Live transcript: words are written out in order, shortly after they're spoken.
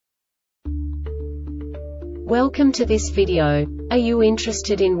Welcome to this video. Are you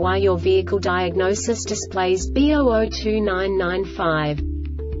interested in why your vehicle diagnosis displays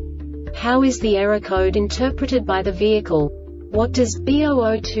B0029-95? How is the error code interpreted by the vehicle? What does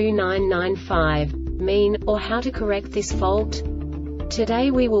B0029-95 mean, or how to correct this fault? Today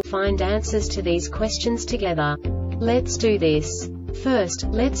we will find answers to these questions together. Let's do this. First,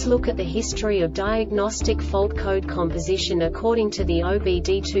 let's look at the history of diagnostic fault code composition according to the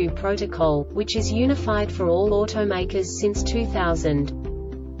OBD2 protocol, which is unified for all automakers since 2000.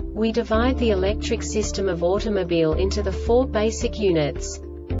 We divide the electric system of automobile into the four basic units: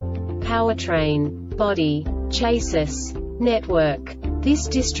 powertrain, body, chassis, network. This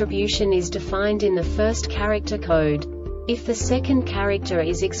distribution is defined in the first character code. If the second character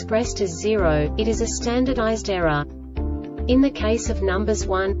is expressed as 0, it is a standardized error. In the case of numbers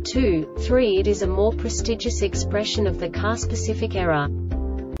 1, 2, 3, it is a more prestigious expression of the car-specific error.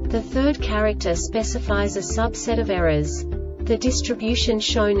 The third character specifies a subset of errors. The distribution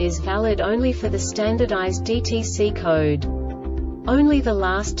shown is valid only for the standardized DTC code. Only the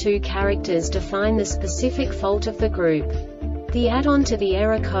last two characters define the specific fault of the group. The add-on to the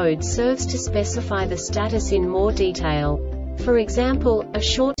error code serves to specify the status in more detail. For example, a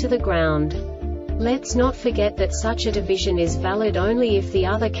short to the ground. Let's not forget that such a division is valid only if the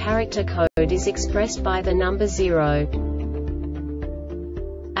other character code is expressed by the number 0.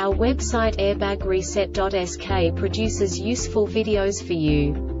 Our website airbagreset.sk produces useful videos for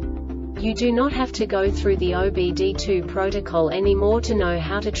you. You do not have to go through the OBD2 protocol anymore to know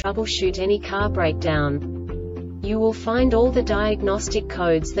how to troubleshoot any car breakdown. You will find all the diagnostic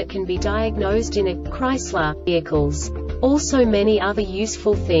codes that can be diagnosed in a Chrysler vehicles. Also many other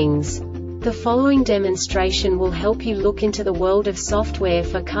useful things. The following demonstration will help you look into the world of software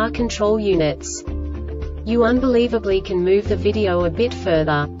for car control units. You unbelievably can move the video a bit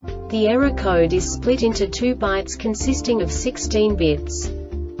further. The error code is split into 2 bytes consisting of 16 bits.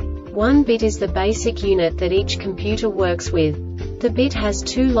 1 bit is the basic unit that each computer works with. The bit has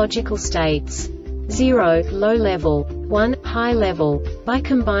 2 logical states: 0, low level, 1, high level. By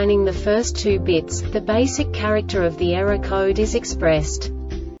combining the first 2 bits, the basic character of the error code is expressed.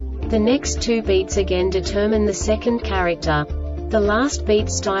 The next 2 beats again determine the second character. The last beat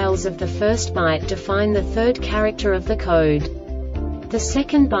styles of the first byte define the third character of the code. The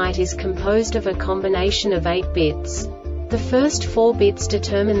second byte is composed of a combination of 8 bits. The first 4 bits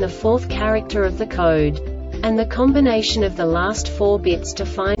determine the fourth character of the code. And the combination of the last 4 bits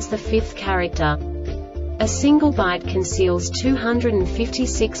defines the fifth character. A single byte conceals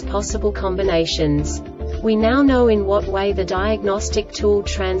 256 possible combinations. We now know in what way the diagnostic tool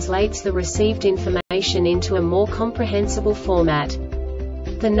translates the received information into a more comprehensible format.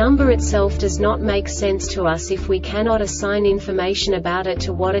 The number itself does not make sense to us if we cannot assign information about it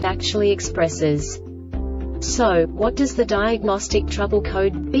to what it actually expresses. So, what does the Diagnostic Trouble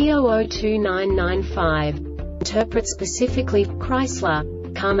Code B0029-95 interpret specifically for Chrysler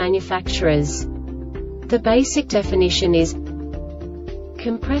car manufacturers? The basic definition is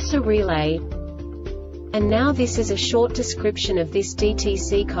compressor relay. And now this is a short description of this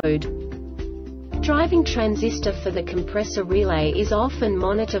DTC code. Driving transistor for the compressor relay is off and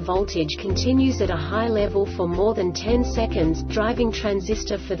monitor voltage continues at a high level for more than 10 seconds. Driving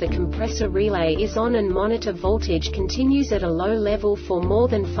transistor for the compressor relay is on and monitor voltage continues at a low level for more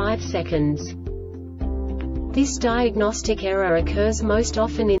than 5 seconds. This diagnostic error occurs most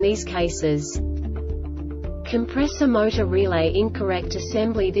often in these cases: compressor motor relay incorrect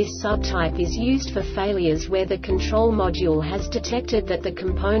assembly. This subtype is used for failures where the control module has detected that the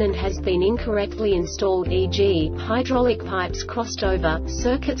component has been incorrectly installed, e.g., hydraulic pipes crossed over,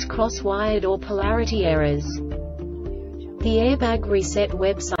 circuits cross-wired, or polarity errors. The Airbag Reset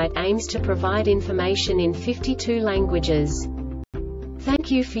website aims to provide information in 52 languages.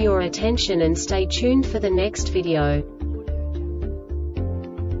 Thank you for your attention and stay tuned for the next video.